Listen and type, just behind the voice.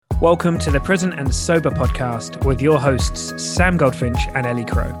Welcome to the Present and Sober podcast with your hosts, Sam Goldfinch and Ellie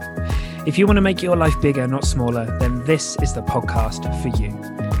Crow. If you want to make your life bigger, not smaller, then this is the podcast for you.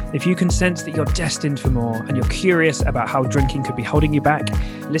 If you can sense that you're destined for more and you're curious about how drinking could be holding you back,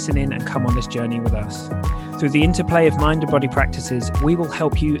 listen in and come on this journey with us. Through the interplay of mind and body practices, we will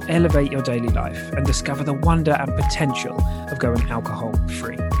help you elevate your daily life and discover the wonder and potential of going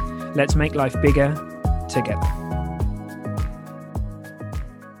alcohol-free. Let's make life bigger together.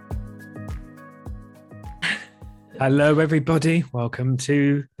 Hello, everybody. Welcome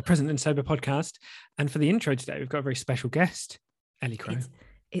to the Present and Sober podcast. And for the intro today, we've got a very special guest, Ellie Crow.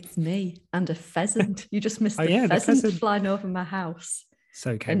 It's me and a pheasant. You just missed the pheasant flying over my house.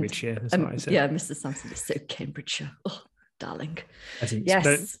 So Cambridgeshire, that's what I said. Yeah, Mr. Sampson is so Cambridgeshire. Oh, darling. Pheasants.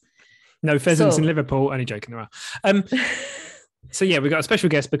 Yes. No pheasants in Liverpool. Only joking, there are. So yeah, we've got a special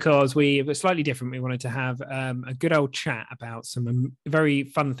guest because we were slightly different. We wanted to have a good old chat about some very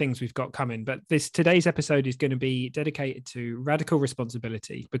fun things we've got coming. But today's episode is going to be dedicated to radical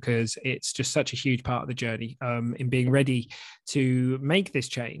responsibility because it's just such a huge part of the journey in being ready to make this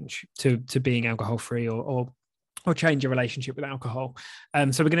change to being alcohol free or change your relationship with alcohol.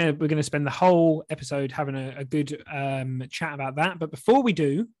 So we're gonna spend the whole episode having a good chat about that. But before we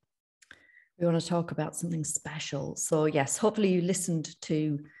do, we want to talk about something special. So yes, hopefully you listened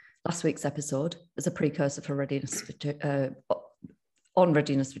to last week's episode as a precursor for readiness for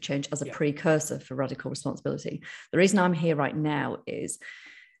change, as a precursor for radical responsibility. The reason I'm here right now is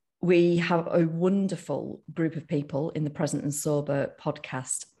we have a wonderful group of people in the Present and Sober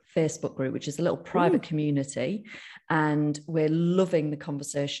podcast Facebook group, which is a little private community, and we're loving the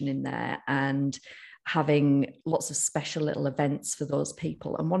conversation in there and having lots of special little events for those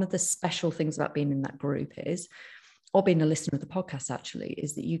people. And one of the special things about being in that group is, or being a listener of the podcast actually,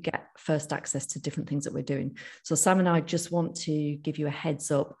 is that you get first access to different things that we're doing. So Sam and I just want to give you a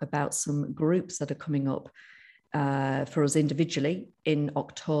heads up about some groups that are coming up for us individually in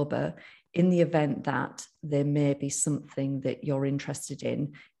October, in the event that there may be something that you're interested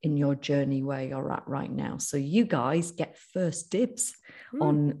in your journey where you're at right now. So you guys get first dibs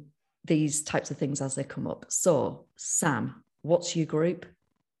on these types of things as they come up. So Sam, what's your group?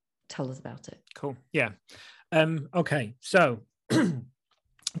 Tell us about it. Cool. Yeah. Okay. So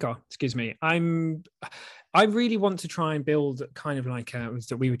God, excuse me. I really want to try and build kind of like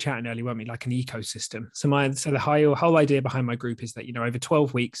that we were chatting earlier, weren't we? Like an ecosystem. So the whole idea behind my group is that, over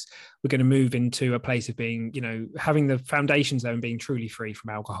 12 weeks, we're going to move into a place of being, having the foundations there and being truly free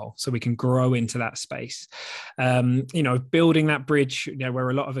from alcohol. So we can grow into that space, building that bridge, where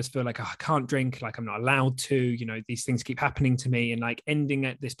a lot of us feel like, I can't drink, like I'm not allowed to, these things keep happening to me, and like ending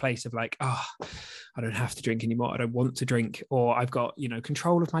at this place of like, I don't have to drink anymore. I don't want to drink, or I've got,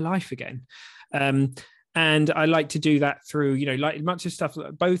 control of my life again. And I like to do that through, like much of stuff,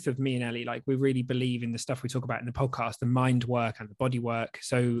 both of me and Ellie, like we really believe in the stuff we talk about in the podcast, the mind work and the body work.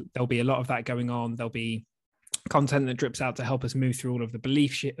 So there'll be a lot of that going on. There'll be content that drips out to help us move through all of the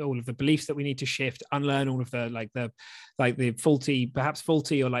beliefs that we need to shift, unlearn all of the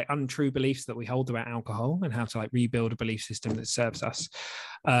faulty or like untrue beliefs that we hold about alcohol, and how to like rebuild a belief system that serves us.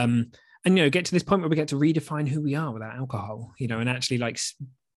 And, get to this point where we get to redefine who we are without alcohol, and actually like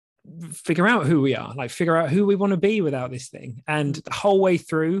figure out who we are, like figure out who we want to be without this thing. And the whole way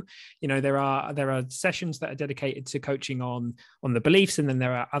through, there are sessions that are dedicated to coaching on the beliefs, and then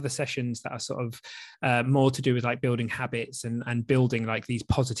there are other sessions that are sort of more to do with like building habits and building like these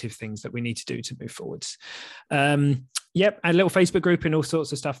positive things that we need to do to move forwards. Yep, a little Facebook group and all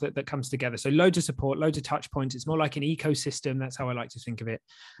sorts of stuff that comes together. So loads of support, loads of touch points. It's more like an ecosystem. That's how I like to think of it.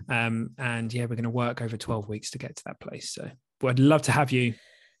 And yeah, we're going to work over 12 weeks to get to that place. So I'd love to have you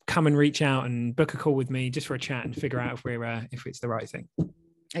come and reach out and book a call with me just for a chat and figure out if it's the right thing.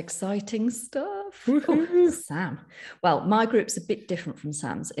 Exciting stuff. Oh, Sam. Well, my group's a bit different from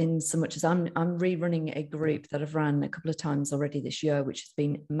Sam's in so much as I'm rerunning a group that I've run a couple of times already this year, which has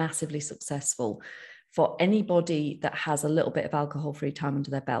been massively successful for anybody that has a little bit of alcohol-free time under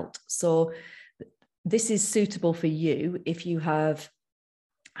their belt. So this is suitable for you if you have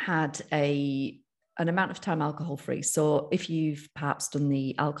had an amount of time alcohol free. So if you've perhaps done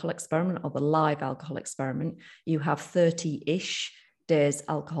the alcohol experiment or the live alcohol experiment, you have 30-ish days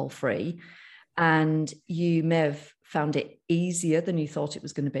alcohol free, and you may have found it easier than you thought it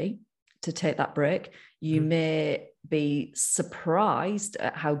was going to be to take that break. You may be surprised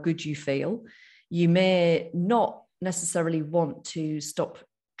at how good you feel. You may not necessarily want to stop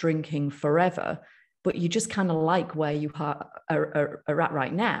drinking forever, but you just kind of like where you are at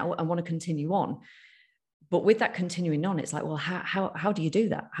right now and want to continue on. But with that continuing on, it's like, well, how do you do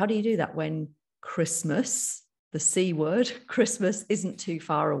that? How do you do that when Christmas the C word, Christmas isn't too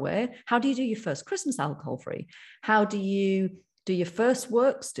far away. How do you do your first Christmas alcohol-free? How do you do your first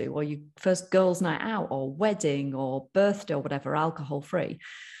works do, or your first girls' night out, or wedding, or birthday, or whatever, alcohol-free?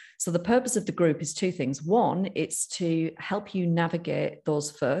 So the purpose of the group is two things. One, it's to help you navigate those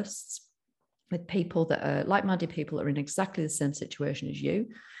firsts with people that are like-minded people that are in exactly the same situation as you.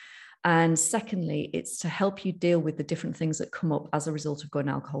 And secondly, it's to help you deal with the different things that come up as a result of going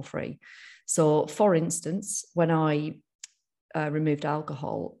alcohol-free. So for instance, when I removed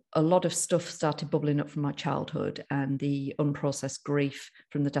alcohol, a lot of stuff started bubbling up from my childhood and the unprocessed grief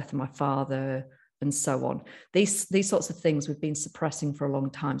from the death of my father and so on. These sorts of things we've been suppressing for a long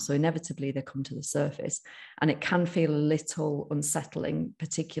time. So inevitably they come to the surface, and it can feel a little unsettling,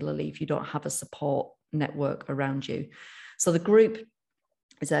 particularly if you don't have a support network around you. So the group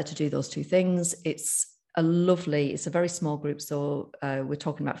is there to do those two things. It's a very small group. So we're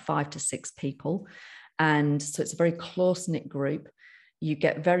talking about 5 to 6 people. And so it's a very close-knit group. You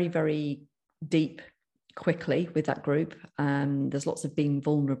get very, very deep quickly with that group. There's lots of being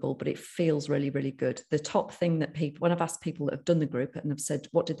vulnerable, but it feels really, really good. The top thing that when I've asked people that have done the group and have said,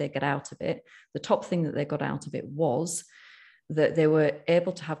 what did they get out of it? The top thing that they got out of it was that they were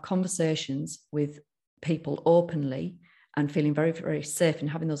able to have conversations with people openly and feeling very, very safe in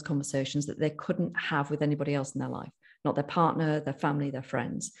having those conversations that they couldn't have with anybody else in their life, not their partner, their family, their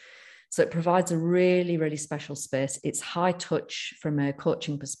friends. So it provides a really, really special space. It's high touch from a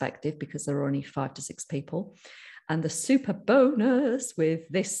coaching perspective because there are only 5 to 6 people. And the super bonus with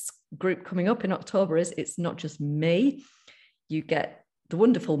this group coming up in October is it's not just me. You get the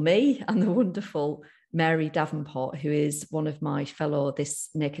wonderful me and the wonderful Mary Davenport, who is one of my fellow This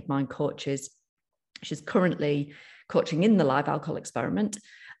Naked Mind coaches. She's currently coaching in the live alcohol experiment.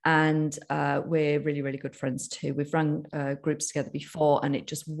 And we're really, really good friends too. We've run groups together before, and it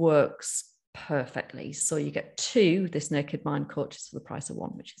just works perfectly. So you get 2 This Naked Mind coaches for the price of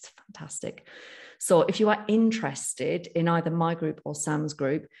 1, which is fantastic. So if you are interested in either my group or Sam's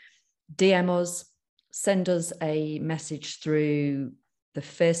group, DM us, send us a message through the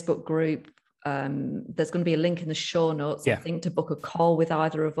Facebook group. There's going to be a link in the show notes, I think, to book a call with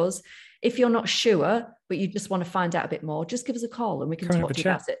either of us. If you're not sure, but you just want to find out a bit more, just give us a call and we can talk to you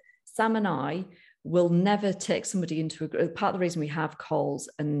about it. Sam and I will never take somebody into a group. Part of the reason we have calls,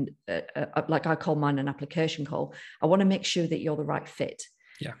 and like I call mine an application call, I want to make sure that you're the right fit.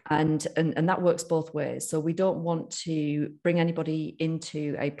 Yeah. And that works both ways. So we don't want to bring anybody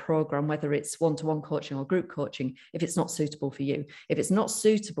into a program, whether it's one-to-one coaching or group coaching, if it's not suitable for you. If it's not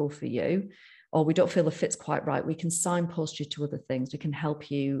suitable for you, or we don't feel the fit's quite right, we can signpost you to other things. We can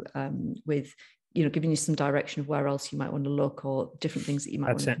help you with, giving you some direction of where else you might want to look, or different things that you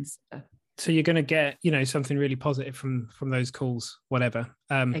might want to consider. So you're going to get, something really positive from those calls, whatever.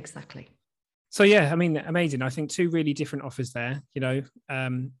 Exactly. So yeah, I mean, amazing. I think 2 really different offers there.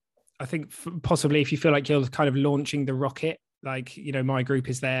 I think possibly if you feel like you're kind of launching the rocket, like, my group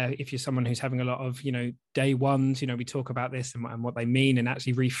is there. If you're someone who's having a lot of, day ones, we talk about this and what they mean, and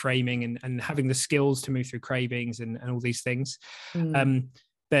actually reframing and having the skills to move through cravings and all these things.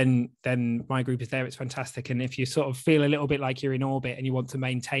 Then my group is there. It's fantastic. And if you sort of feel a little bit like you're in orbit and you want to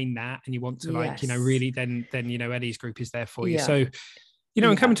maintain that, and you want to really, then Ellie's group is there for you. So,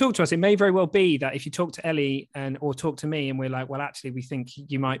 and come and talk to us. It may very well be that if you talk to Ellie or talk to me and we're like, well, actually, we think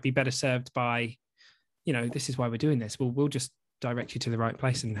you might be better served by, this is why we're doing this. We'll just direct you to the right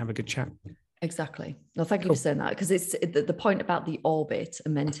place and have a good chat. Exactly. No, thank you for saying that, because it's the point about the orbit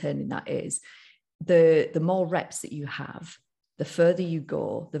and maintaining that is the more reps that you have, the further you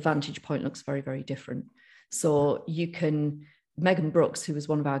go, the vantage point looks very, very different. So you can, Megan Brooks, who was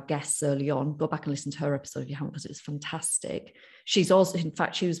one of our guests early on, go back and listen to her episode if you haven't, because it was fantastic. She's also, in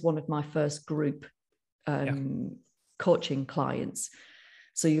fact, she was one of my first group coaching clients.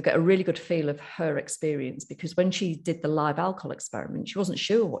 So you get a really good feel of her experience, because when she did the live alcohol experiment, she wasn't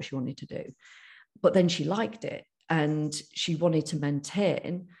sure what she wanted to do, but then she liked it and she wanted to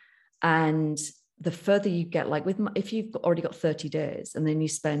maintain. And the further you get, like if you've already got 30 days and then you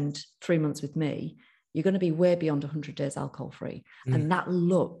spend 3 months with me, you're going to be way beyond 100 days alcohol free. And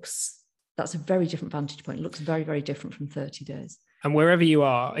that's a very different vantage point. It looks very, very different from 30 days. And wherever you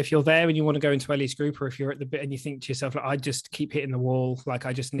are, if you're there and you want to go into Ellie's group, or if you're at the bit and you think to yourself, like, I just keep hitting the wall, like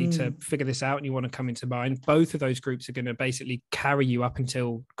I just need to figure this out, and you want to come into mine, both of those groups are going to basically carry you up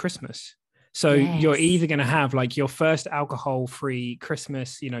until Christmas. So you're either going to have like your first alcohol-free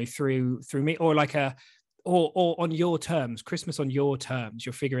Christmas, through me, or like or on your terms, Christmas on your terms.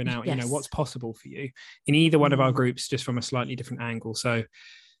 You're figuring out, what's possible for you in either one of our groups, just from a slightly different angle. So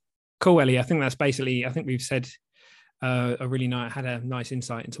cool, Ellie. I think we've said had a nice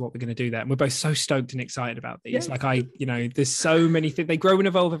insight into what we're going to do there. And we're both so stoked and excited about these. Like there's so many things. They grow and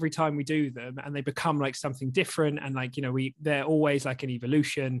evolve every time we do them, and they become like something different. And like, they're always like an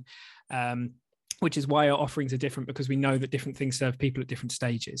evolution, which is why our offerings are different, because we know that different things serve people at different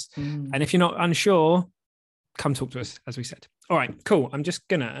stages. And if you're not unsure, come talk to us, as we said. All right, cool. I'm just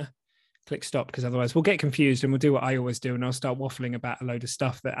gonna click stop, because otherwise we'll get confused and we'll do what I always do, and I'll start waffling about a load of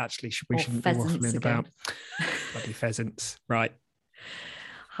stuff that actually we shouldn't be waffling about. Bloody pheasants. Right.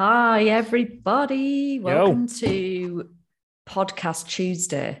 Hi, everybody. Welcome to Podcast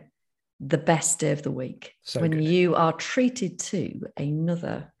Tuesday, the best day of the week. When you are treated to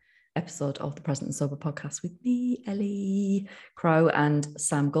another episode of the Present and Sober podcast with me, Ellie Crow, and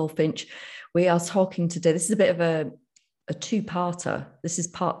Sam Goldfinch. We are talking today. This is a bit of a two-parter. This is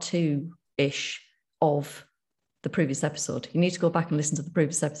part 2-ish of the previous episode. You need to go back and listen to the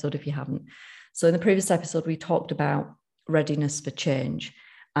previous episode if you haven't. So in the previous episode, we talked about readiness for change.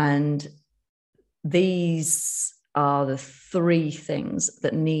 And these are the 3 things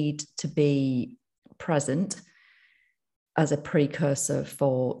that need to be present as a precursor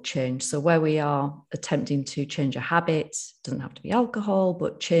for change. So where we are attempting to change a habit, doesn't have to be alcohol,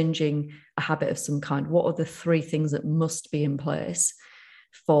 but changing a habit of some kind, what are the 3 things that must be in place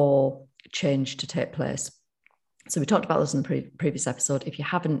for change to take place? So we talked about this in the previous episode. If you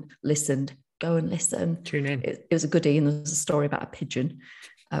haven't listened, go and listen. Tune in. It was a goodie, and there's a story about a pigeon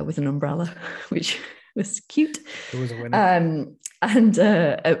with an umbrella, which was cute. It was a winner. And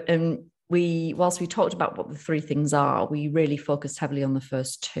whilst we talked about what the 3 things are, we really focused heavily on the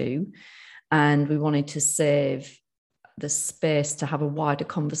first 2, and we wanted to save the space to have a wider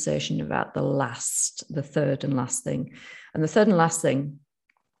conversation about the third and last thing. And the third and last thing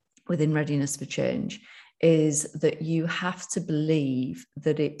within readiness for change is that you have to believe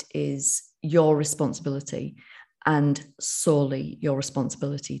that it is your responsibility and solely your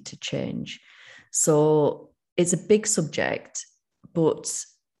responsibility to change. So it's a big subject, but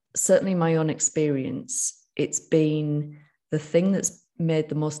certainly my own experience, it's been the thing that's made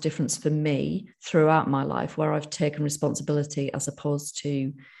the most difference for me throughout my life, where I've taken responsibility as opposed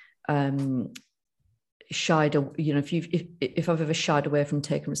to shied. If I've ever shied away from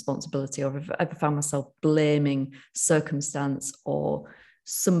taking responsibility, or if I've ever found myself blaming circumstance or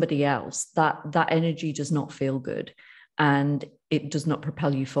somebody else, that energy does not feel good, and it does not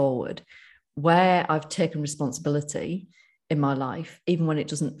propel you forward. Where I've taken responsibility in my life, even when it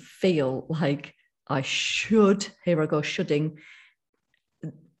doesn't feel like I should, here I go shoulding,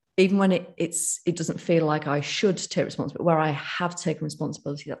 even when it doesn't feel like I should take responsibility, where I have taken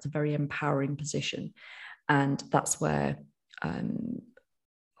responsibility, that's a very empowering position. And that's where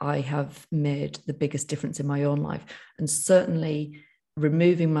I have made the biggest difference in my own life. And certainly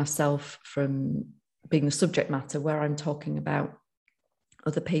removing myself from being the subject matter, where I'm talking about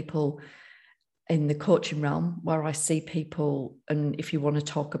other people in the coaching realm, where I see people, and if you want to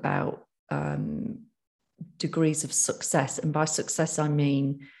talk about degrees of success, and by success I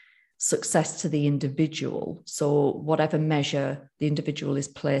mean success to the individual. So whatever measure the individual is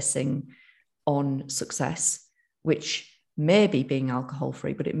placing on success, which may be being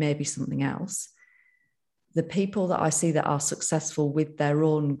alcohol-free, but it may be something else. The people that I see that are successful with their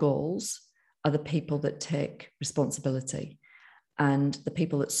own goals are the people that take responsibility. And the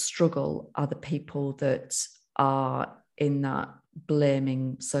people that struggle are the people that are in that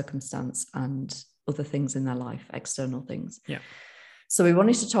blaming circumstance and other things in their life, external things. Yeah. So we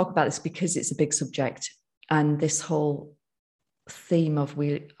wanted to talk about this because it's a big subject, and this whole theme of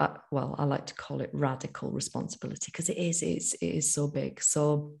I like to call it radical responsibility, because it is so big.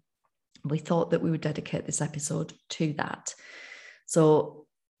 So we thought that we would dedicate this episode to that. So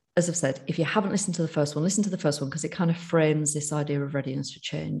as I've said, if you haven't listened to the first one, listen to the first one, because it kind of frames this idea of readiness for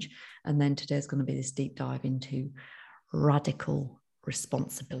change. And then today's going to be this deep dive into radical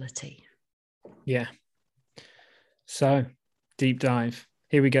responsibility. Yeah. So deep dive.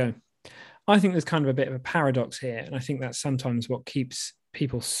 Here we go. I think there's kind of a bit of a paradox here. And I think that's sometimes what keeps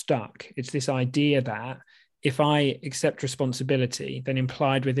people stuck. It's this idea that if I accept responsibility, then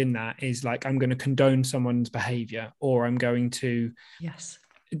implied within that is like, I'm going to condone someone's behavior, or I'm going to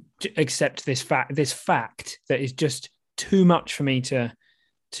accept this fact that is just too much for me to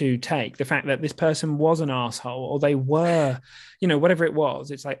take. The fact that this person was an asshole, or they were, whatever it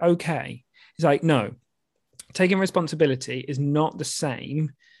was. It's like, okay. It's like, no, taking responsibility is not the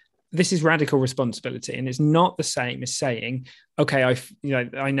same. This is radical responsibility, and it's not the same as saying, okay,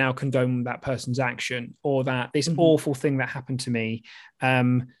 I now condone that person's action, or that this awful thing that happened to me,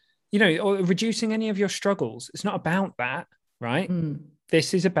 or reducing any of your struggles. It's not about that, right?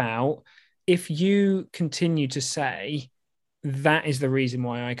 This is about, if you continue to say, that is the reason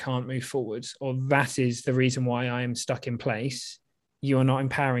why I can't move forwards, or that is the reason why I am stuck in place, you are not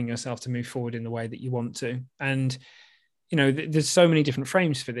empowering yourself to move forward in the way that you want to. And, you know, there's so many different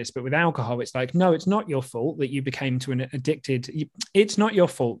frames for this, but with alcohol, it's like, no, it's not your fault that you became it's not your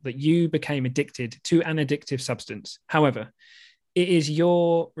fault that you became addicted to an addictive substance. However, it is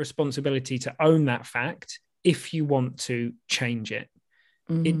your responsibility to own that fact if you want to change it.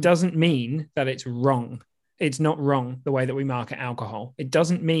 It doesn't mean that it's wrong. It's not wrong the way that we market alcohol. It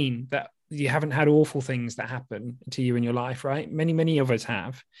doesn't mean that you haven't had awful things that happen to you in your life, right? Many, many of us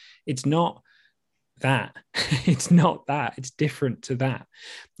have. It's not that. It's not that. It's different to that.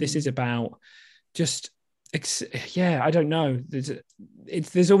 This is about just, I don't know.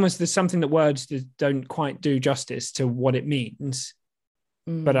 There's something that words don't quite do justice to what it means.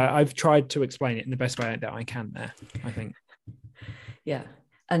 But I've tried to explain it in the best way that I can there, I think. Yeah.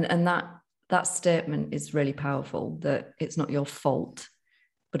 And that statement is really powerful, that it's not your fault,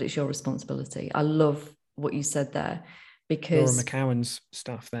 but it's your responsibility. I love what you said there, because Laura McCowan's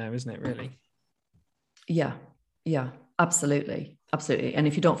stuff there, isn't it, really? Yeah, absolutely. And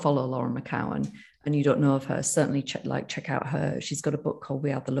if you don't follow Laura McCowan and you don't know of her, certainly check out her. She's got a book called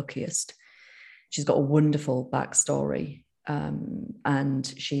We Are the Luckiest. She's got a wonderful backstory.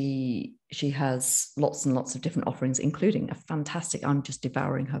 And she has lots and lots of different offerings, including a fantastic, I'm just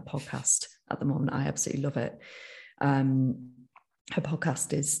devouring her podcast at the moment. I absolutely love it. Her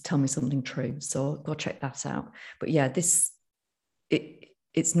podcast is Tell Me Something True. So go check that out. But yeah,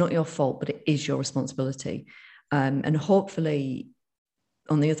 it's not your fault, but it is your responsibility. And hopefully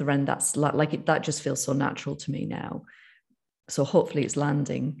on the other end, that's that just feels so natural to me now. So hopefully it's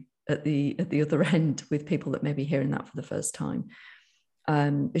landing at the other end with people that may be hearing that for the first time.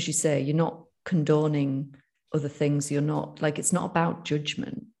 As you say, you're not condoning other things. You're not, like, it's not about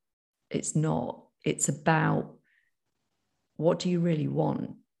judgment. It's about, what do you really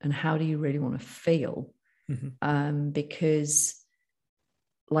want and how do you really want to feel? Because,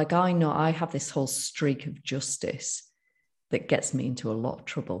 like, I know I have this whole streak of justice that gets me into a lot of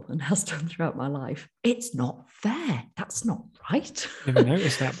trouble and has done throughout my life. It's not fair. That's not right. Never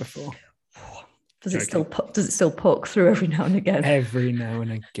noticed that before. Does it still poke through every now and again? Every now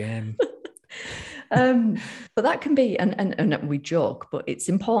and again. But that can be, and we joke, but it's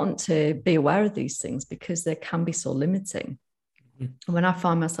important to be aware of these things because they can be so limiting. And when I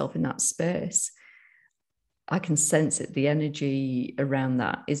find myself in that space, I can sense it. The energy around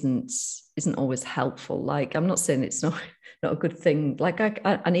that isn't always helpful. Like, I'm not saying it's not a good thing. Like,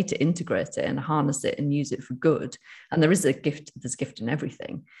 I need to integrate it and harness it and use it for good. And there's gift in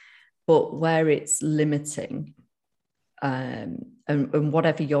everything. But where it's limiting, and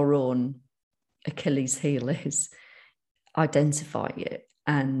whatever your own Achilles heel is, identify it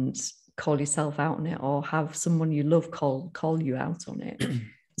and call yourself out on it, or have someone you love call you out on it.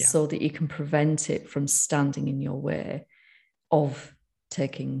 Yeah. So that you can prevent it from standing in your way of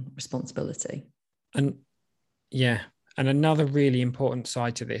taking responsibility. And another really important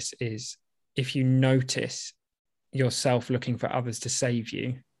side to this is, if you notice yourself looking for others to save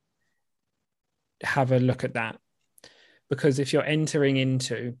you, have a look at that. Because if you're entering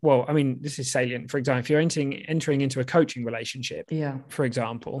into, this is salient. For example, if you're entering into a coaching relationship, for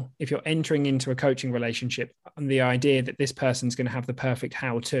example, if you're entering into a coaching relationship and the idea that this person's going to have the perfect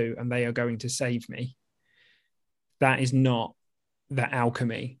how-to and they are going to save me, that is not the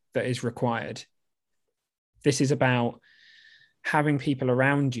alchemy that is required. This is about having people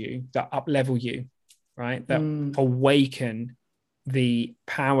around you that up-level you, right? That awaken the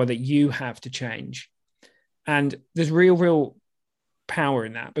power that you have to change. And there's real power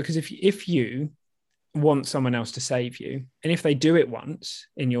in that, because if you want someone else to save you, and if they do it once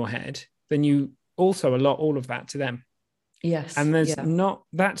in your head, then you also allot all of that to them. Yes. And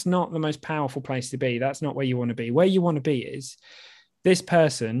that's not the most powerful place to be. That's not where you want to be. Where you want to be is, this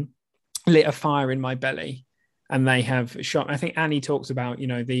person lit a fire in my belly and they have shot. I think Annie talks about,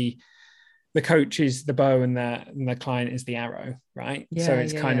 the coach is the bow and the client is the arrow, right? Yeah, so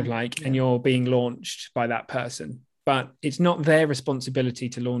it's kind of like, and you're being launched by that person, but it's not their responsibility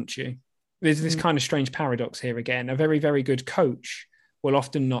to launch you. There's this kind of strange paradox here again. A very, very good coach will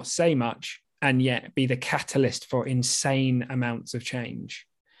often not say much and yet be the catalyst for insane amounts of change.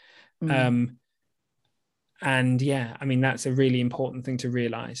 And that's a really important thing to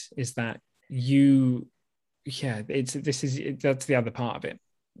realize, is that that's the other part of it.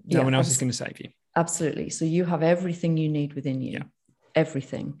 No one else is going to save you. Absolutely. So you have everything you need within you,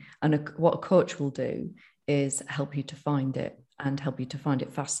 everything. And what a coach will do is help you to find it, and help you to find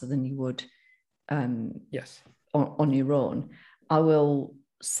it faster than you would on your own. I will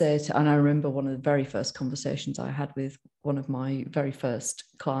say to, and I remember one of the very first conversations I had with one of my very first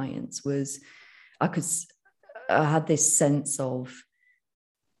clients was I had this sense of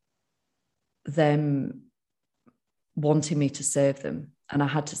them wanting me to save them. And I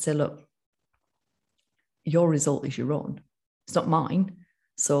had to say, look, your result is your own. It's not mine.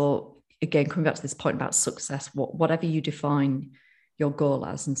 So again, coming back to this point about success, whatever you define your goal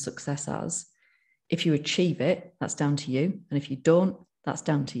as and success as, if you achieve it, that's down to you. And if you don't, that's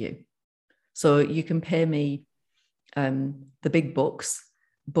down to you. So you can pay me the big bucks,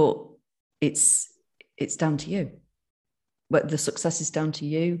 but it's down to you. But the success is down to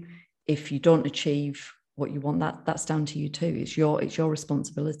you. If you don't achieve what you want, that's down to you too. It's your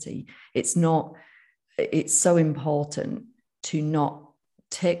responsibility. It's so important to not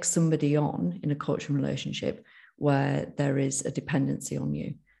take somebody on in a coaching relationship where there is a dependency on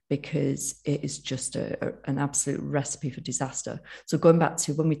you, because it is just an absolute recipe for disaster. So going back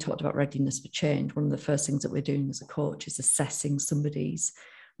to when we talked about readiness for change, one of the first things that we're doing as a coach is assessing somebody's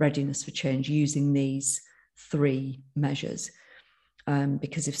readiness for change using these 3 measures.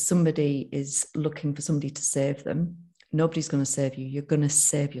 Because if somebody is looking for somebody to save them, nobody's going to save you. You're going to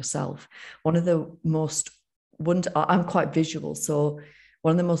save yourself. One of the most I'm quite visual, so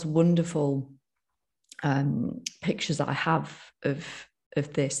one of the most wonderful pictures that I have of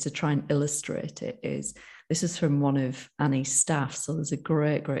this to try and illustrate it is, this is from one of Annie's staff. So there's a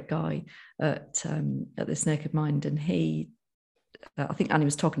great guy at This Naked Mind, and I think Annie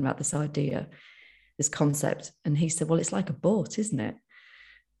was talking about this idea, this concept, and he said, well, it's like a boat, isn't it?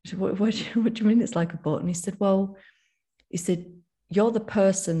 I said, what do you mean it's like a boat? And he said, you're the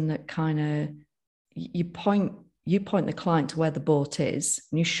person that kind of, you point the client to where the boat is,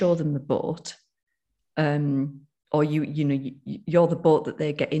 and you show them the boat, or you're the boat that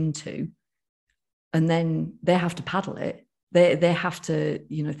they get into, and then they have to paddle it. They have to,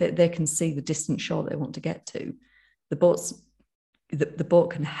 they can see the distant shore they want to get to. The boat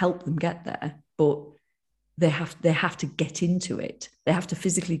can help them get there, but they have to get into it. They have to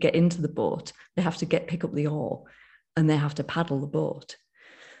physically get into the boat. They have to pick up the oar, and they have to paddle the boat.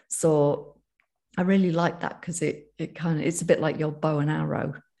 So I really like that, because it's a bit like your bow and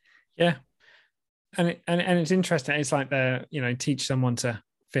arrow. Yeah. And it's interesting. It's like teach someone to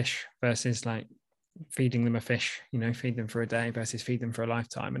fish versus like feeding them a fish, feed them for a day versus feed them for a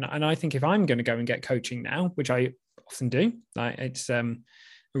lifetime. And I think if I'm going to go and get coaching now, which I often do, like it's a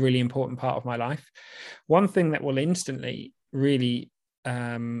really important part of my life. One thing that will instantly really,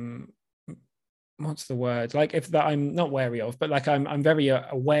 what's the word? Like if that I'm not wary of, but like I'm very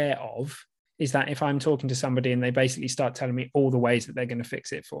aware of, is that if I'm talking to somebody and they basically start telling me all the ways that they're going to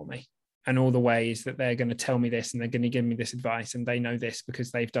fix it for me, and all the ways that they're going to tell me this, and they're going to give me this advice, and they know this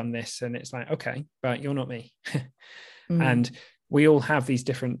because they've done this. And it's like, okay, but you're not me. And we all have these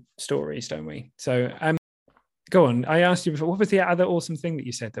different stories, don't we? So go on. I asked you before, what was the other awesome thing that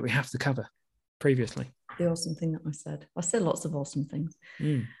you said that we have to cover previously? The awesome thing that I said lots of awesome things.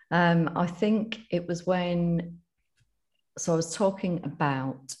 I think it was I was talking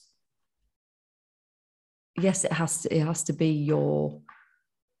about, yes, it has to be your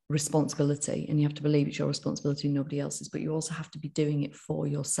responsibility, and you have to believe it's your responsibility and nobody else's, but you also have to be doing it for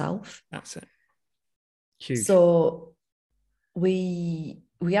yourself. That's it. Huge. So we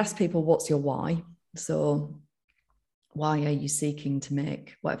ask people, what's your why? So why are you seeking to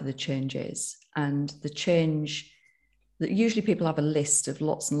make whatever the change is? And the change, that usually people have a list of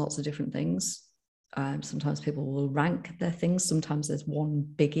lots and lots of different things. Sometimes people will rank their things. Sometimes there's one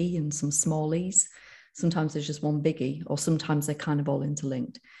biggie and some smallies. Sometimes there's just one biggie, or sometimes they're kind of all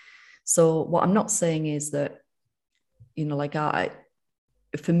interlinked. So what I'm not saying is that,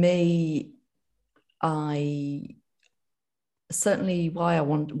 for me, certainly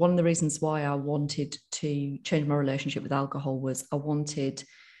one of the reasons why I wanted to change my relationship with alcohol was I wanted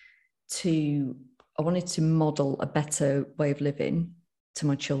to model a better way of living to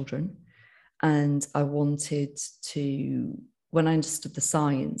my children. And I wanted to, when I understood the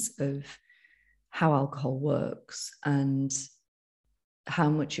science of how alcohol works and how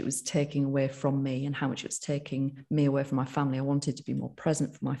much it was taking away from me and how much it was taking me away from my family, I wanted to be more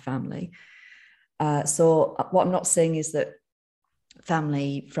present for my family. So what I'm not saying is that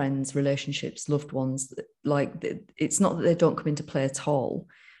family, friends, relationships, loved ones, it's not that they don't come into play at all,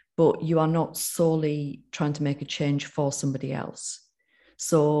 but you are not solely trying to make a change for somebody else.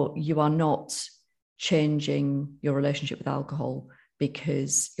 So you are not changing your relationship with alcohol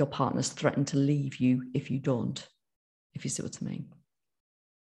because your partner's threatened to leave you if you don't, if you see what I mean.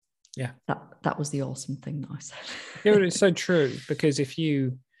 Yeah. That was the awesome thing that I said. Yeah, it's so true, because if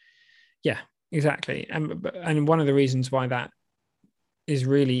you, yeah, exactly. And one of the reasons why that is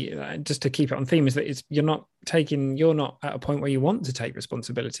really just to keep it on theme, is that you're not at a point where you want to take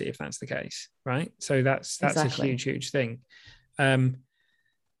responsibility, if that's the case, right? So that's exactly a huge thing. And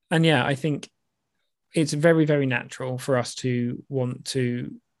yeah, I think it's very, very natural for us to want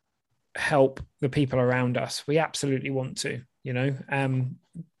to help the people around us. We absolutely want to,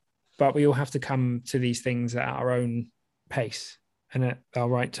 but we all have to come to these things at our own pace and at our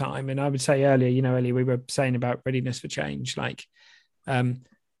right time. And I would say earlier, we were saying about readiness for change, like,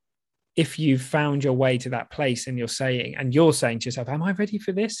 if you've found your way to that place and you're saying to yourself, am I ready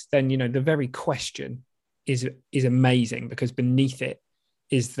for this? Then, the very question is amazing, because beneath it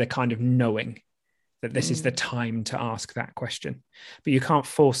is the kind of knowing that this is the time to ask that question. But you can't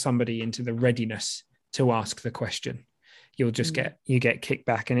force somebody into the readiness to ask the question. You'll just get kicked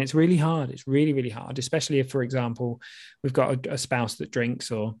back. And it's really hard. It's really, really hard, especially if, for example, we've got a spouse that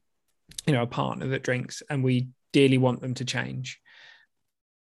drinks, or, a partner that drinks, and we dearly want them to change.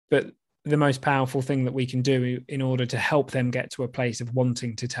 But the most powerful thing that we can do in order to help them get to a place of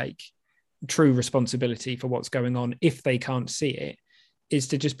wanting to take true responsibility for what's going on, if they can't see it, is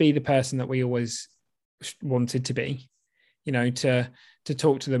to just be the person that we always wanted to be, to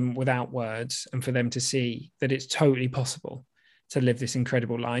talk to them without words, and for them to see that it's totally possible to live this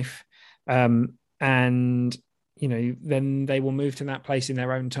incredible life. And, then they will move to that place in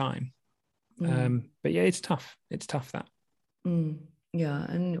their own time. But yeah, it's tough. It's tough, that. Yeah.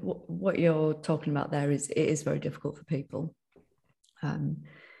 And what you're talking about there it is very difficult for people.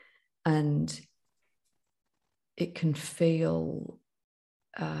 And it can feel,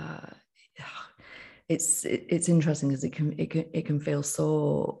 it's interesting, because it can feel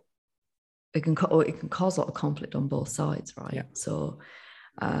so, it can cause a lot of conflict on both sides, right? Yeah. So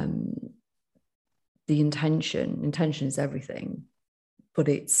the intention is everything, but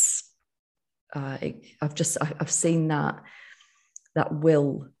it's I've seen that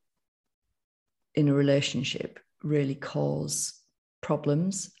will in a relationship really cause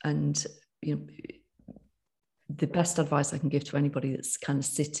problems. And the best advice I can give to anybody that's kind of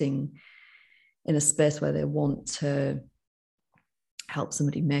sitting in a space where they want to help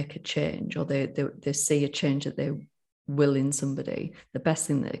somebody make a change, or they see a change that they will in somebody, the best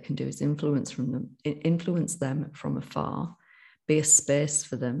thing that it can do is influence them from afar, be a space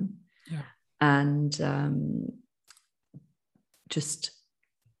for them. Yeah. And just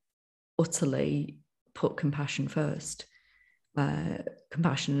utterly put compassion first,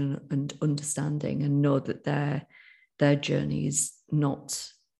 compassion and understanding, and know that their journey is not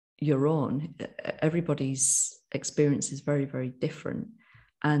your own. Everybody's experience is very, very different,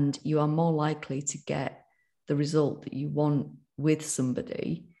 and you are more likely to get the result that you want with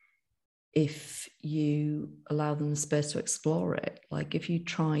somebody if you allow them the space to explore it. Like, if you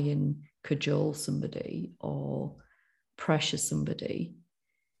try and cajole somebody or pressure somebody,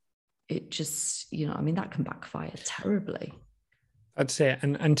 it just, that can backfire terribly. That's it.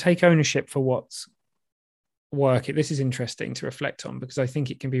 And take ownership for what's working. This is interesting to reflect on, because I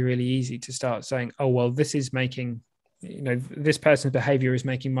think it can be really easy to start saying, oh, well, this is making, this person's behavior is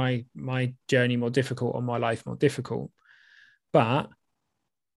making my journey more difficult, or my life more difficult. But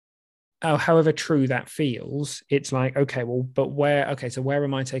however true that feels, it's like, okay, well, but so where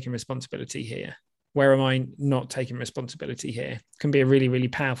am I taking responsibility here? Where am I not taking responsibility here? It can be a really, really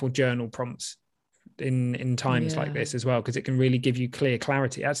powerful journal prompts in times like this as well, because it can really give you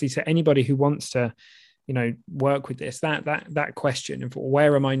clarity. Actually, to anybody who wants to, work with this, that question of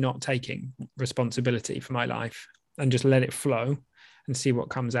where am I not taking responsibility for my life, and just let it flow and see what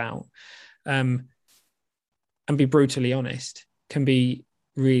comes out. And be brutally honest can be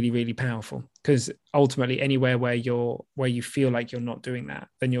really, really powerful, because ultimately anywhere where you feel like you're not doing that,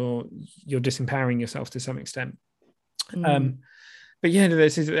 then you're disempowering yourself to some extent. But yeah, I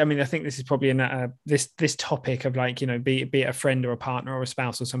think this is probably this topic of, like, be it a friend or a partner or a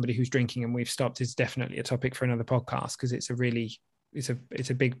spouse or somebody who's drinking and we've stopped, is definitely a topic for another podcast, because it's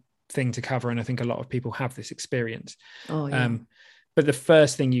a big thing to cover, and I think a lot of people have this experience. But the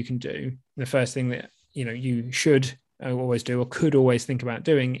first thing you can do, the first thing that you should always do, or could always think about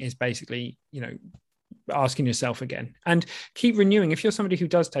doing, is basically asking yourself again, and keep renewing. If you're somebody who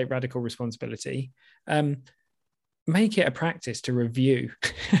does take radical responsibility, make it a practice to review.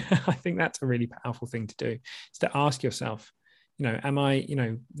 I think that's a really powerful thing to do, is to ask yourself, am I,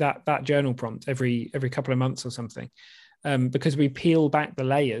 that journal prompt every couple of months or something, because we peel back the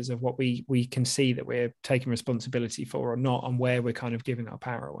layers of what we can see that we're taking responsibility for or not, and where we're kind of giving our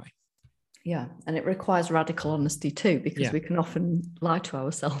power away. Yeah, and it requires radical honesty too, because we can often lie to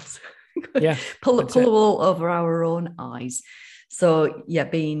ourselves. pull the wool over our own eyes. So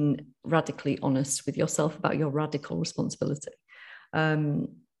being radically honest with yourself about your radical responsibility.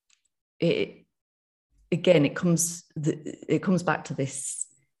 It again, it comes back to this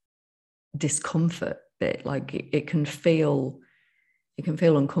discomfort bit. Like it can feel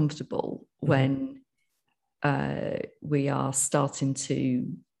uncomfortable when we are starting to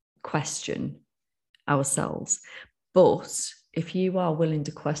question ourselves. But if you are willing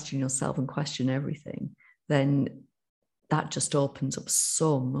to question yourself and question everything, then that just opens up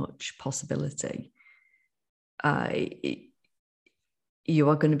so much possibility. You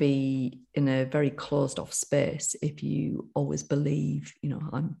are going to be in a very closed off space if you always believe,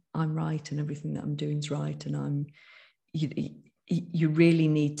 I'm right and everything that I'm doing is right, and you really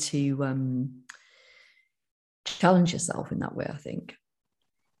need to challenge yourself in that way. I think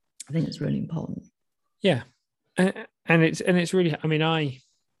it's really important. Yeah, and it's really,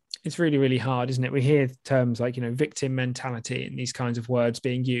 it's really, really hard, isn't it? We hear terms like, victim mentality and these kinds of words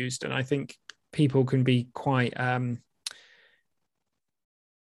being used. And I think people can be quite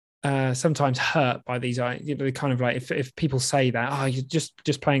sometimes hurt by these, kind of like, if people say that, you're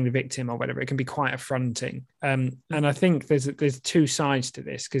just playing the victim or whatever, it can be quite affronting. And I think there's two sides to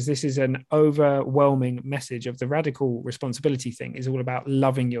this, because this is an overwhelming message of the radical responsibility thing is all about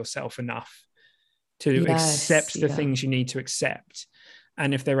loving yourself enough to accept the things you need to accept.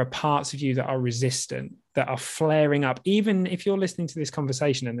 And if there are parts of you that are resistant, that are flaring up, even if you're listening to this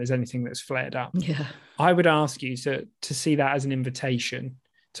conversation and there's anything that's flared up, I would ask you to see that as an invitation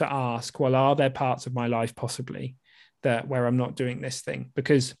to ask, well, are there parts of my life possibly where I'm not doing this thing?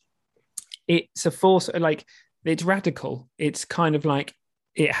 Because it's a force, like, it's radical. It's kind of like,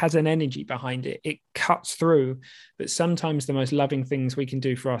 it has an energy behind it. It cuts through. But sometimes the most loving things we can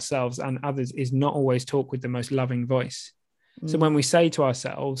do for ourselves and others is not always talk with the most loving voice. So when we say to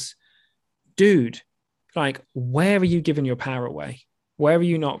ourselves, dude, like, where are you giving your power away? Where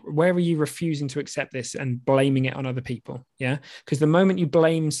are you refusing to accept this and blaming it on other people? Yeah. Because the moment you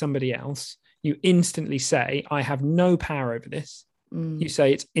blame somebody else, you instantly say, I have no power over this. You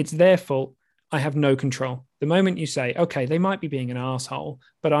say it's their fault. I have no control. The moment you say, okay, they might be being an asshole,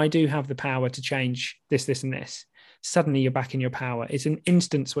 but I do have the power to change this, this, and this, suddenly you're back in your power. It's an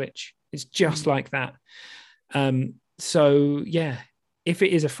instant switch. It's just like that. So yeah, if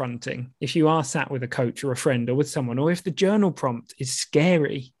it is affronting, if you are sat with a coach or a friend or with someone, or if the journal prompt is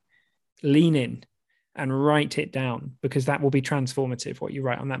scary, lean in and write it down, because that will be transformative, what you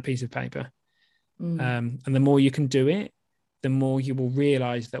write on that piece of paper. And the more you can do it, the more you will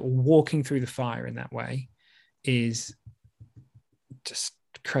realize that walking through the fire in that way is just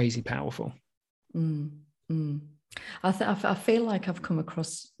crazy powerful. I feel like I've come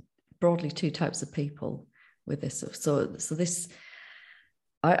across broadly two types of people with this. So this,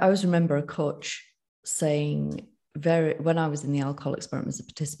 I always remember a coach saying, when I was in the alcohol experiment as a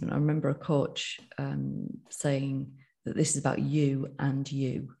participant, I remember a coach saying that this is about you and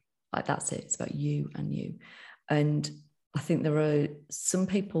you. Like, that's it. It's about you and you. And I think there are some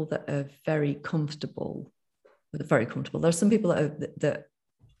people that are very comfortable. There are some people that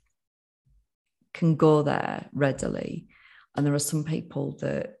can go there readily, and there are some people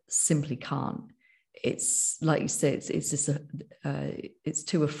that simply can't. It's like you say, it's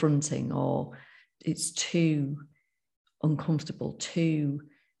too affronting, or it's too uncomfortable, too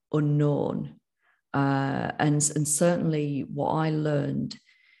unknown. And certainly what I learned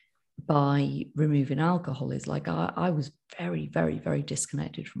by removing alcohol is, like, I was very, very, very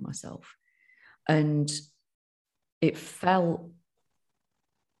disconnected from myself, and it felt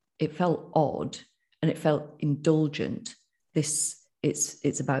odd, and it felt indulgent. It's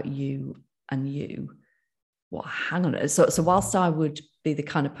about you and you. Well, hang on. So whilst I would be the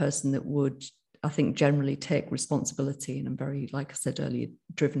kind of person that would, I think, generally take responsibility, and I'm very, like I said earlier,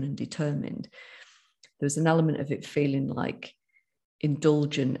 driven and determined, there's an element of it feeling like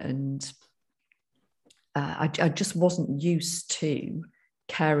indulgent, and I just wasn't used to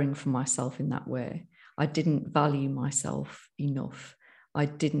caring for myself in that way. I didn't value myself enough. The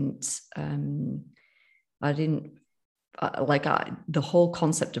whole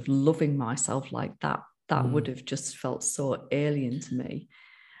concept of loving myself like that would have just felt so alien to me.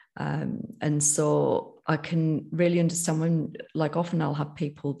 And so I can really understand when, like, often I'll have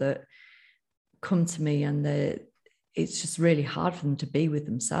people that come to me and it's just really hard for them to be with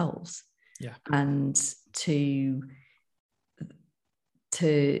themselves. Yeah. And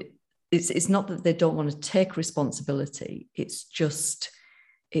it's not that they don't want to take responsibility. It's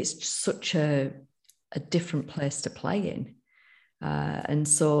such a different place to play in. And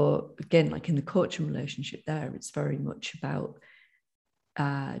so again, like in the coaching relationship there, it's very much about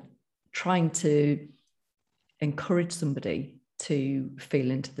trying to encourage somebody to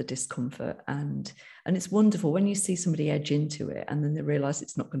feel into the discomfort. And it's wonderful when you see somebody edge into it and then they realize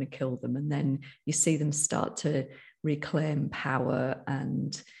it's not going to kill them, and then you see them start to reclaim power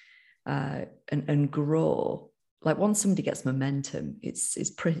and grow. Like once somebody gets momentum, it's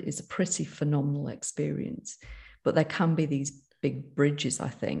a pretty phenomenal experience. But there can be these big bridges, I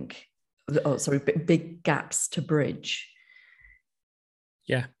think. Big gaps to bridge.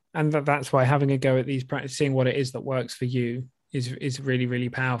 Yeah, and that's why having a go at these practices, seeing what it is that works for you, is really, really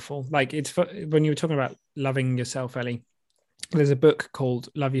powerful. Like when you were talking about loving yourself, Ellie, there's a book called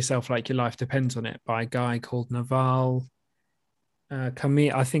Love Yourself Like Your Life Depends on It by a guy called Naval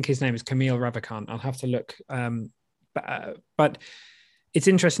Camille. I think his name is Camille Ravikant. I'll have to look. But it's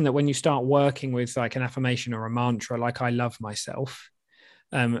interesting that when you start working with like an affirmation or a mantra, like I love myself,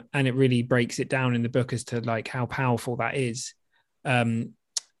 and it really breaks it down in the book as to like how powerful that is,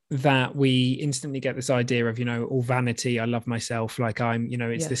 that we instantly get this idea of, all vanity, I love myself, like I'm,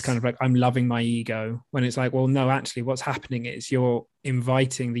 it's this kind of like I'm loving my ego, when it's like, well, no, actually what's happening is you're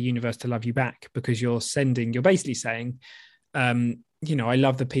inviting the universe to love you back, because you're basically saying, I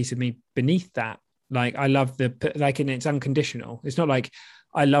love the piece of me beneath that. Like I love and it's unconditional. It's not like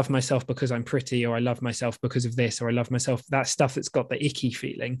I love myself because I'm pretty, or I love myself because of this, or I love myself, that stuff that's got the icky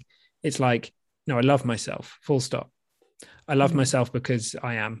feeling. It's like, no, I love myself, full stop. I love myself because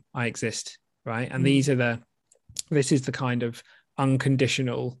I exist. Right. And this is the kind of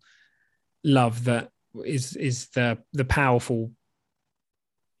unconditional love that is the powerful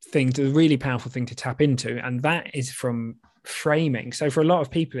thing, the really powerful thing to tap into. And that is from framing. So for a lot of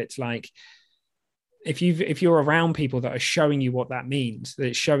people, it's like, if you're around people that are showing you what that means, that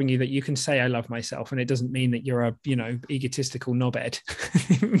it's showing you that you can say I love myself, and it doesn't mean that you're a egotistical knobhead.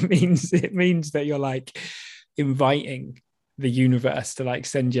 it means that you're like inviting the universe to like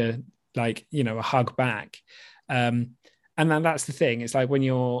send you like a hug back. And then that's the thing. It's like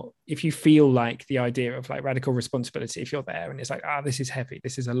if you feel like the idea of like radical responsibility, if you're there and it's like, this is heavy,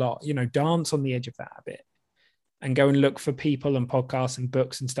 this is a lot, dance on the edge of that a bit. And go and look for people and podcasts and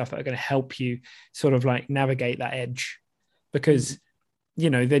books and stuff that are going to help you sort of like navigate that edge, because,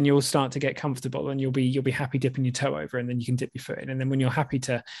 then you'll start to get comfortable and you'll be happy dipping your toe over, and then you can dip your foot in. And then when you're happy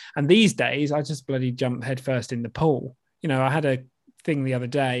to, and these days I just bloody jump head first in the pool. I had a thing the other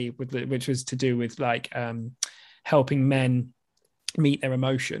day which was to do with like helping men meet their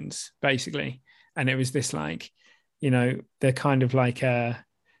emotions, basically. And it was this like, they're kind of like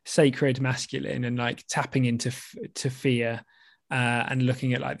sacred masculine, and like tapping into fear, and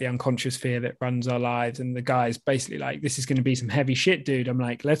looking at like the unconscious fear that runs our lives. And the guy's basically like, this is going to be some heavy shit, dude. I'm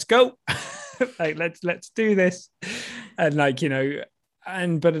like, let's go. Like let's do this. And like,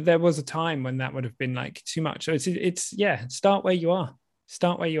 but there was a time when that would have been like too much. So it's start where you are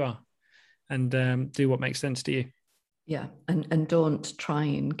and do what makes sense to you. Yeah. And don't try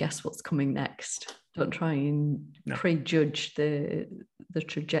and guess what's coming next. Don't try and prejudge the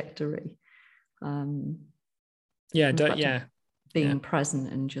trajectory. Being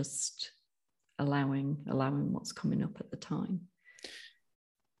present and just allowing what's coming up at the time.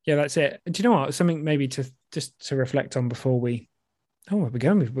 Yeah, that's it. Do you know what? Something maybe to reflect on before we. Oh, where are we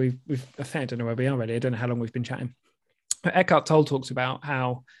going? We've I think I don't know where we are really. I don't know how long we've been chatting. Eckhart Tolle talks about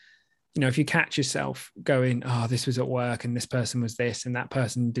how, if you catch yourself going, this was at work and this person was this and that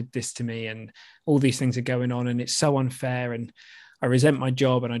person did this to me and all these things are going on and it's so unfair and I resent my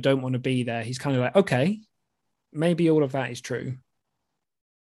job and I don't want to be there. He's kind of like, okay, maybe all of that is true.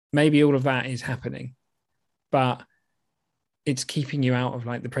 Maybe all of that is happening, but it's keeping you out of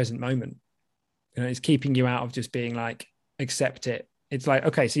like the present moment. It's keeping you out of just being like, accept it. It's like,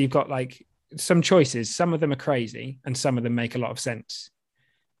 okay, so you've got like some choices. Some of them are crazy and some of them make a lot of sense.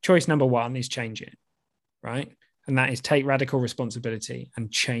 Choice number one is change it, right? And that is take radical responsibility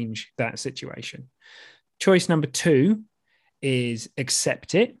and change that situation. Choice number two is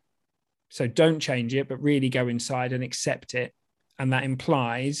accept it. So don't change it, but really go inside and accept it. And that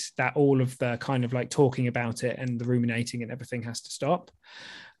implies that all of the kind of like talking about it and the ruminating and everything has to stop.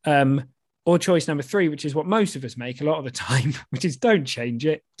 Or choice number three, which is what most of us make a lot of the time, which is don't change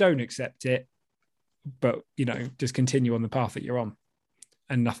it, don't accept it, but, just continue on the path that you're on.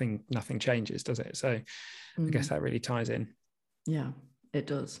 And nothing changes, does it? So I guess that really ties in. Yeah, it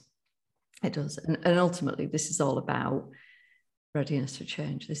does. It does. And ultimately, this is all about readiness for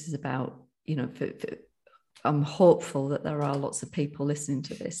change. This is about, I'm hopeful that there are lots of people listening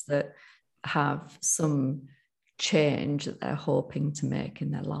to this that have some change that they're hoping to make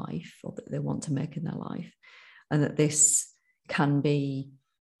in their life or that they want to make in their life. And that this can be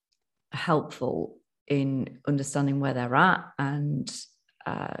helpful in understanding where they're at and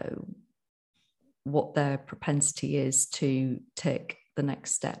what their propensity is to take the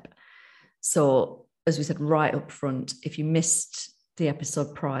next step. So as we said right up front, if you missed the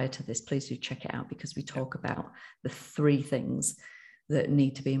episode prior to this, please do check it out, because we talk about the 3 things that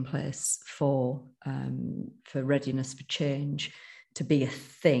need to be in place for readiness for change to be a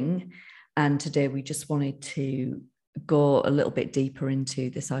thing. And today we just wanted to go a little bit deeper into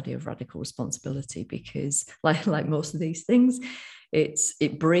this idea of radical responsibility, because like most of these things,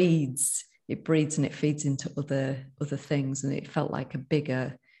 it breeds and it feeds into other things, and it felt like a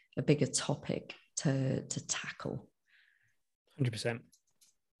bigger topic to tackle. 100%.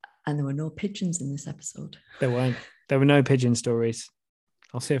 And there were no pigeons in this episode. There weren't. There were no pigeon stories.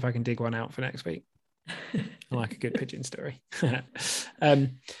 I'll see if I can dig one out for next week. I like a good pigeon story. So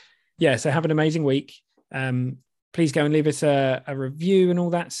have an amazing week. Please go and leave us a review and all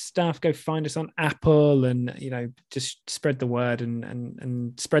that stuff. Go find us on Apple, and just spread the word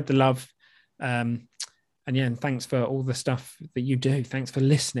and spread the love. And thanks for all the stuff that you do. Thanks for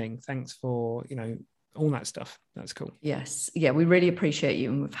listening. Thanks for all that stuff. That's cool. Yes, yeah, we really appreciate you,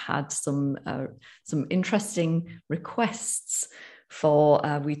 and we've had some interesting requests for.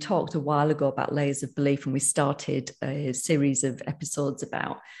 We talked a while ago about layers of belief, and we started a series of episodes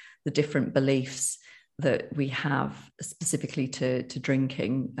about the different beliefs that we have specifically to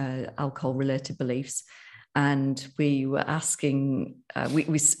drinking, alcohol-related beliefs. And we were asking,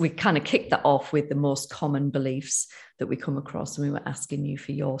 we kind of kicked that off with the most common beliefs that we come across. And we were asking you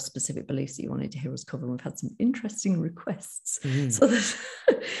for your specific beliefs that you wanted to hear us cover. And we've had some interesting requests. So there's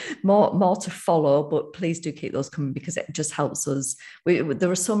more to follow, but please do keep those coming, because it just helps us.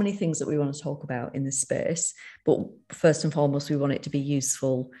 There are so many things that we want to talk about in this space, but first and foremost, we want it to be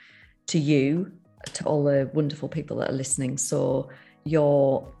useful to you, to all the wonderful people that are listening. So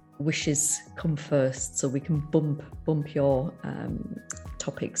your wishes come first, so we can bump your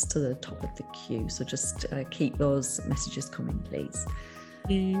topics to the top of the queue. So just keep those messages coming, please.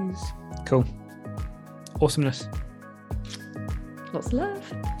 Cool. Awesomeness. Lots of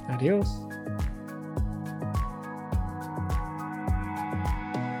love. Adios.